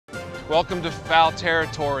Welcome to foul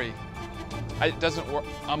territory. It doesn't work.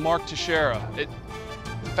 I'm Mark Teixeira.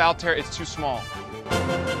 Foul territory, it's too small.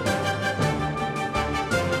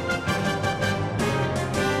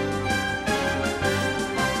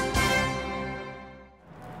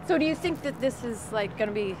 So do you think that this is like going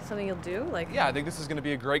to be something you'll do? Yeah, I think this is going to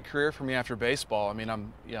be a great career for me after baseball. I mean,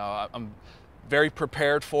 I'm very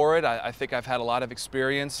prepared for it. I think I've had a lot of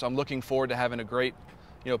experience. I'm looking forward to having a great,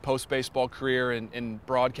 post-baseball career in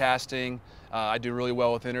broadcasting. I do really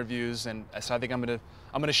well with interviews, and so I think I'm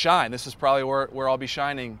gonna shine. This is probably where I'll be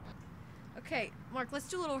shining. Okay, Mark, let's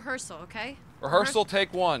do a little rehearsal, okay? Rehearsal,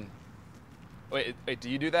 take one. Wait,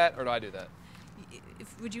 do you do that or do I do that?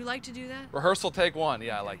 Would you like to do that? Rehearsal, take one.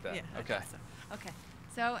 Yeah, I like that. Yeah, Okay.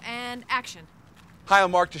 So, and action. Hi,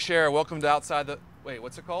 I'm Mark Teixeira. Welcome to Outside the... Wait,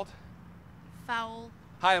 what's it called? Foul.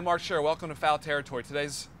 Hi, I'm Mark Teixeira. Welcome to Foul Territory.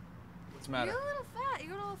 What's the matter? You're a little fast.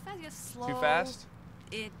 You're a little fast. You have to slow Too fast?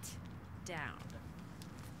 it down.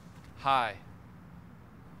 Hi,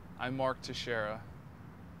 I'm Mark Teixeira.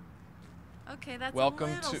 Okay, that's Welcome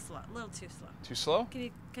a little to... slow. A little too slow. Too slow?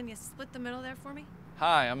 Can you split the middle there for me?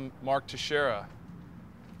 Hi, I'm Mark Teixeira.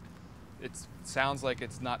 It sounds like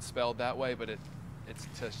it's not spelled that way, but it's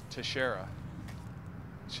Teixeira.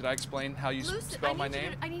 Should I explain how you spell my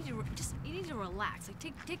name? You need to relax. Like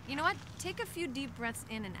take you know what? Take a few deep breaths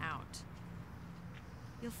in and out.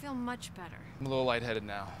 You'll feel much better. I'm a little lightheaded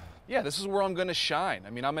now. Yeah, this is where I'm gonna shine.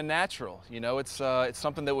 I mean, I'm a natural. It's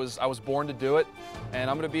something that I was born to do it,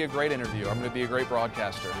 and I'm gonna be a great interviewer. I'm gonna be a great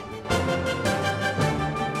broadcaster.